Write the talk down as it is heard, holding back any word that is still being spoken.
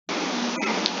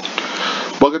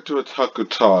Welcome to Otaku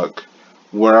Talk,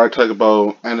 where I talk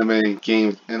about anime,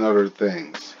 games, and other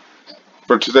things.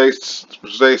 For today's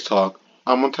talk,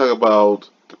 I'm gonna talk about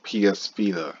the PS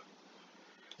Vita.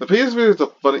 The PS Vita is a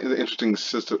funny and interesting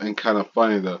system and kind of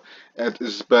funny though.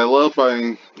 It's beloved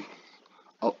by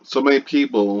so many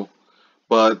people,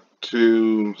 but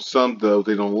to some though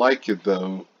they don't like it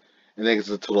though, and think it's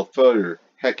a total failure.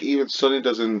 Heck, even Sony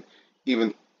doesn't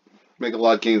even make a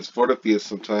lot of games for the Vita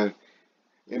sometimes.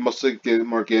 It mostly get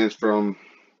more games the,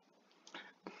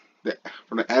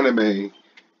 from the anime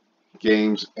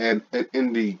games and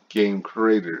indie game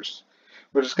creators.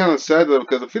 Which is kind of sad though,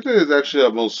 because the Vita is actually a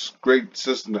most great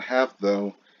system to have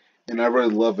though, and I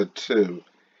really love it too.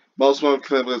 Most of my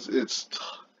games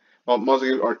well, most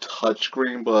games are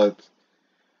touchscreen, but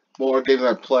more games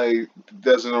I play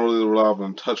doesn't really rely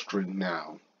on touchscreen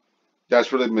now.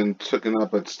 That's really been taken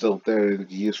up, but still there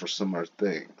to use for some other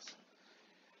things.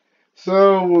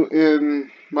 So, in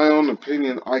my own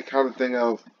opinion, I kind of think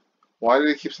of why do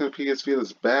they keep saying PS Vita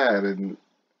is bad, and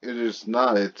it is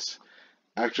not. It's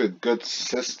actually a good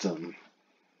system.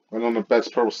 One of the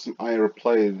best portable system I ever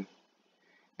played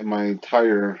in my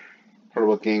entire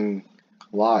portable game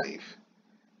life.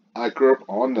 I grew up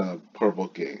on the portable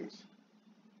games.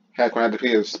 Heck, when I had the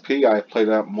PSP, I played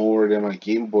that more than my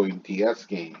Game Boy and DS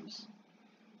games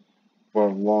for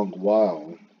a long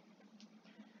while.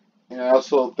 And I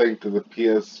also think that the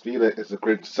PS Vita is a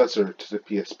great successor to the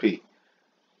PSP.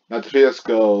 Not the PS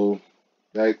Go,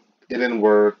 that it didn't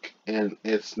work and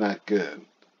it's not good.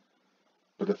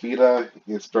 But the Vita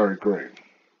is very great.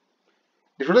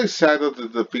 It's really sad that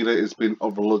the Vita is being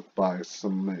overlooked by so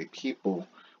many people,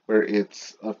 where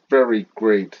it's a very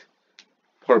great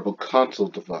portable console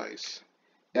device.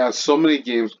 It has so many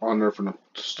games on there from the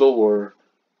store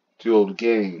to old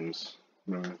games.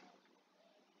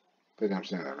 I think I'm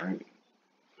saying that right.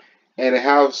 And it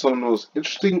has some of the most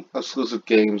interesting exclusive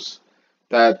games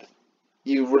that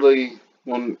you really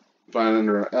won't find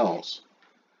anywhere else.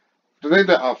 To take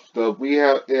that off, though, we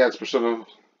have it has Persona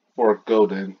 4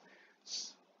 Golden,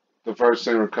 the first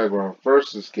Samurai Kagura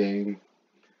Versus game,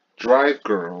 Drive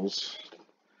Girls,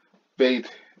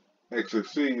 Fate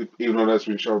XXC, even though that's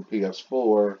been shown on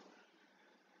PS4,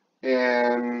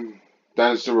 and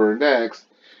Dynasty Warrior Next,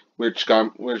 which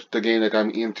the game that got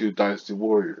me into Dynasty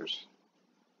Warriors.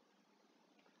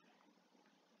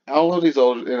 All of these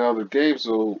old and other games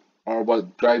though are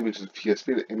what drive me to the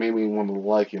PSP and made me want to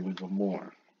like it even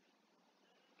more.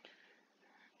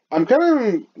 I'm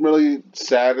kind of really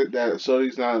sad that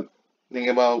Sony's not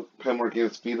thinking about putting more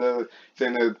games Vita,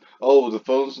 saying that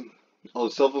the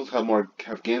cell phones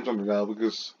have games on it now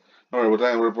because alright, with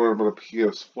that we're worried about a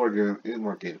PS4 game and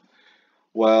more games.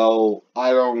 Well,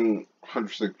 I don't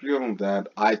 100% agree on that.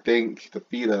 I think the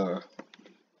Vita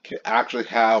can actually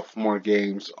have more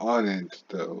games on it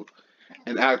though,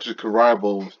 and actually could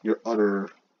rival your other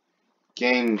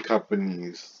game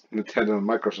companies, Nintendo and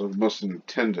Microsoft, mostly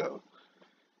Nintendo,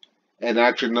 and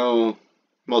actually know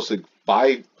mostly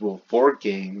four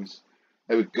games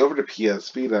that would go over to PS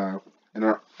Vita and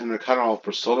are kind of all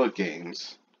Persona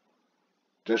games.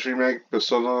 Just remake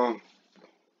Persona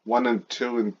 1 and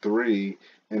 2 and 3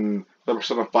 and put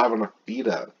Persona 5 on a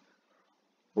Vita.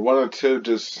 For 1 and 2,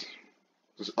 just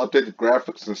update the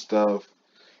graphics and stuff,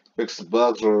 fix the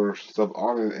bugs or stuff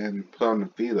on it, and put on the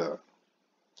Vita.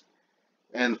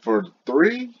 And for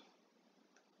 3,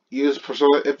 use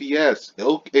Persona FES.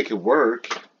 It could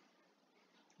work.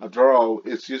 After all,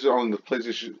 it's used on the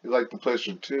PlayStation, like the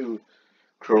PlayStation 2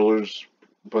 controllers,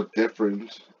 but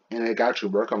different, and it got you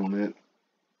work on it.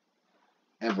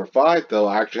 And for 5, though,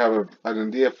 I actually have an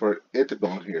idea for it to go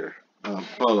on here.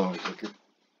 Hold on a second.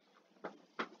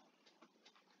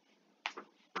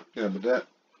 Yeah, but that.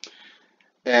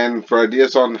 And for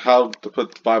ideas on how to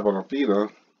put 5 on a Vita,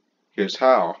 here's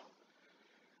how.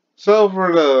 So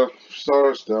for the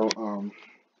stars, though,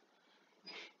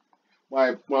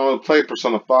 when I play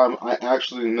Persona 5, I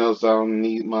actually noticed I don't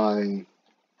need my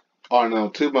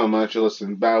RNL 2 modulus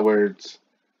and bad words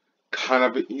kind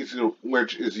of easier,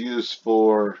 which is used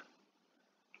for,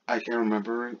 I can't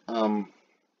remember, I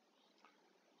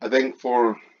think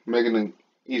for making it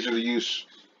easier to use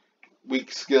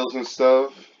weak skills and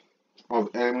stuff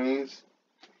of enemies.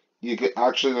 You can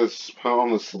actually just put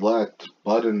on the select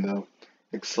button though,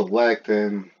 like select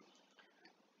and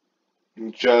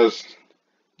just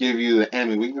give you the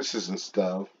enemy weaknesses and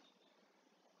stuff,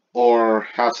 or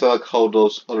have select hold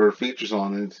those other features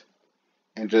on it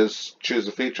and just choose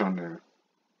a feature on there.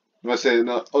 You might say,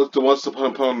 no, oh, the ones to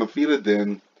put on the Vita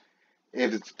then,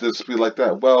 if it's just be like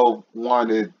that. Well,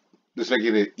 one, it just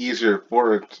making it easier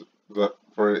for it,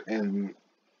 and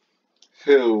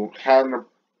two, having a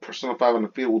Persona 5 on the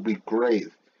field would be great.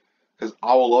 Because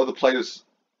I will love to play this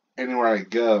anywhere I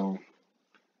go.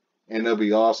 And it'll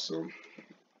be awesome.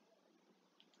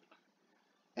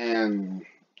 And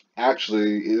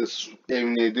actually, it's,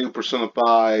 when they do Persona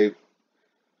 5,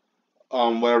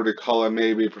 whatever they call it,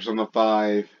 maybe Persona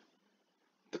 5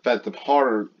 Defective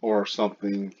Heart or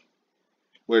something,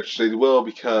 which they will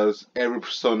because every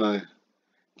Persona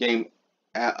game,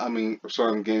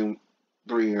 Persona game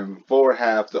 3 and 4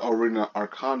 have the Arena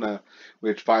Arcana,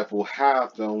 which 5 will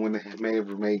have though when they may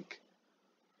ever make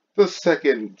the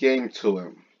second game to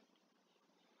him,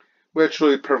 which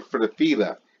will be perfect for the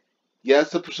Vita.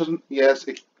 Yes,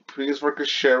 previous workers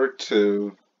share it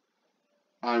too,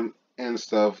 and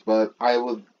stuff, but I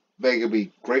would think it'd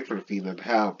be great for the Vita to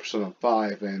have Persona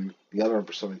 5 and the other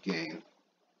Persona game.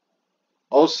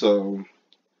 Also,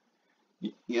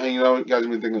 you guys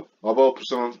may thinking, what about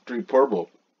Persona 3 Portable?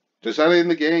 Just add it in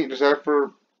the game. Just add it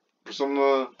for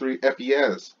Persona 3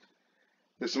 FES.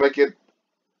 Just make it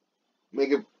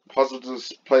possible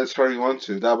to play as her you want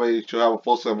to. That way, you'll have a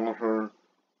full set of her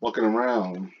walking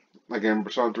around, like in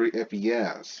Persona 3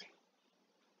 FES.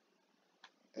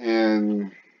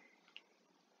 And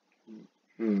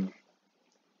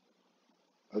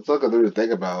that's all I can do to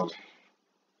think about.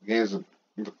 The games would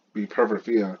be perfect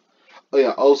for you. Oh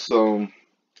yeah, also,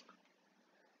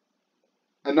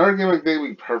 another game I think would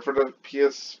be perfect for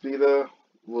PS Vita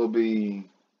will be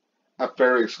a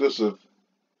very exclusive.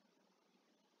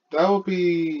 That would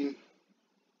be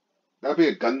that'd be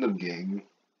a Gundam game.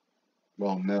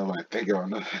 Well, no, I think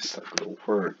about it. That's not a good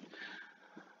word.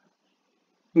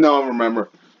 No, I remember.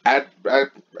 Add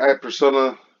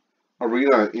Persona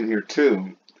Arena in here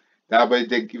too. That way,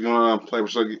 if you want to play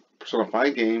Persona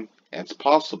 5 game, it's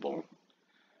possible.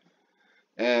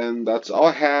 And that's all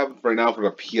I have right now for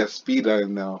the PS Vita.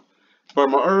 Now, for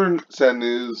my other sad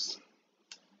news,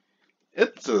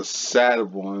 it's a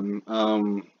sad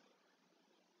one.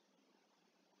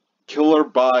 Killer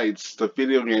Bites, the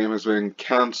video game, has been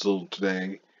canceled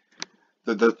today.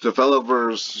 The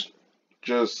developers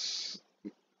just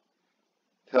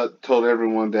told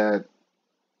everyone that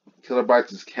Killer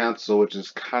Bites is canceled, which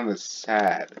is kind of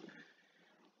sad.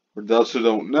 For those who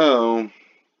don't know,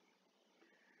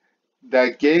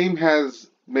 that game has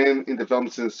been in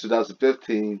development since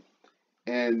 2015,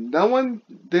 and no one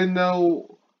didn't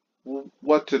know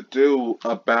what to do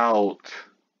about.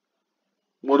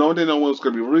 Well, no one didn't know when it was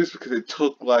going to be released because it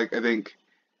took, like, I think,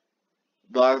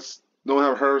 no one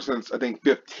have heard since, I think,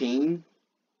 15.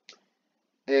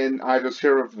 And I just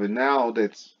hear of it now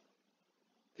that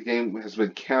the game has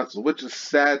been canceled, which is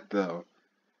sad, though.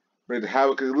 Right, to have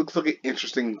it, because it looks like an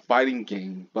interesting fighting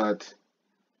game, but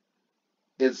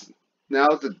it's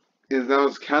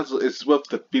it's canceled. It's with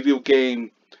the video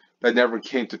game that never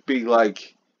came to be,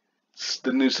 like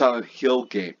the new Silent Hill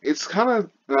game. It's kind of,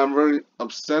 and I'm really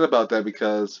upset about that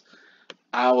because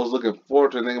I was looking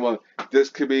forward to it, thinking about this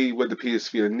could be what the PS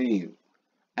Vita need,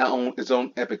 its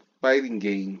own epic fighting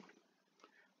game,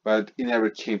 but it never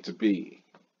came to be.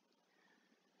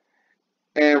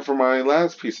 And for my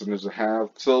last piece of news I have,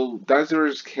 so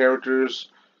Dinosaur's characters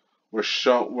were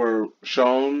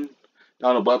shown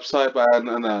on a website by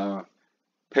on a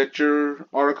picture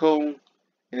article,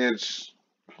 and it's,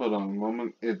 hold on a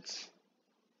moment, it's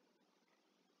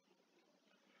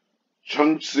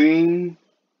Chung-Sing,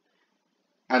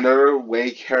 another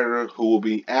Wei character who will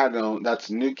be added on, that's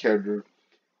a new character,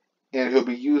 and he'll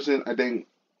be using, I think,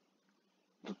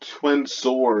 the twin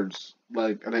swords,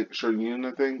 like, I think, Shoryun,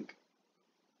 I think.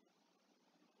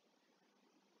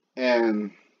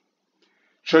 And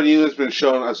Shoryun has been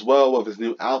shown as well with his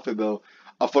new outfit, though.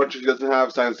 Unfortunately, he doesn't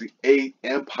have the 8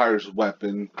 Empire's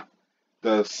weapon,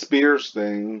 the spears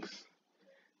things,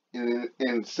 and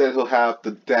instead he'll have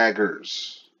the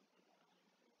daggers.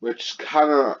 Which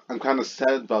I'm kind of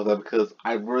sad about that because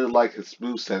I really like his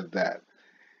moveset. That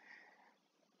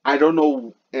I don't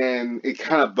know, and it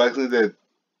kind of bugs me that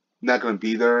not gonna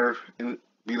be there in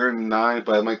 9,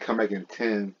 but it might come back in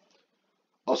 10.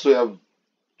 Also, you have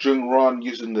Jung Ron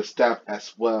using the staff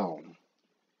as well,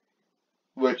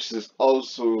 which is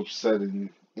also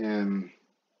upsetting. And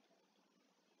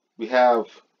we have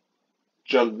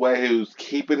Jung Wei who's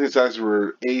keeping his eyes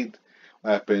for 8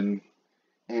 weapon,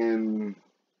 and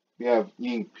we have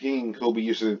Ying Ping who'll be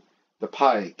using the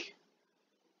pike,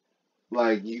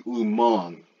 like Yi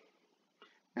Mong.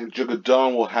 And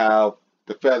Jugadong will have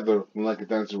the feather from like a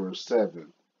Dinosaur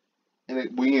 7.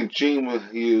 And Wei and Jing will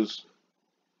use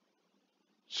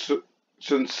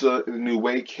since the new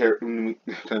Wei character,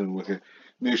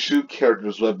 new Shu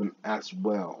character's weapon as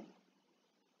well.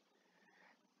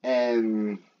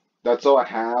 And that's all I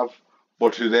have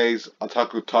for today's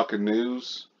Otaku Talking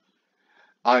News.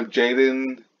 I'm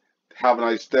Jaden. Have a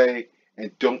nice day,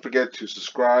 and don't forget to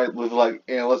subscribe, leave a like,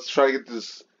 and let's try to get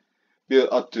this video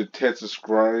up to 10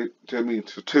 subscribe. To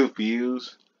 2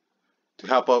 views to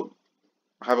help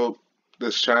out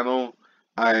this channel.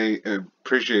 I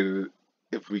appreciate it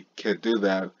if we can do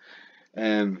that.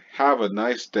 And have a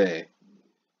nice day.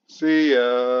 See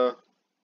ya.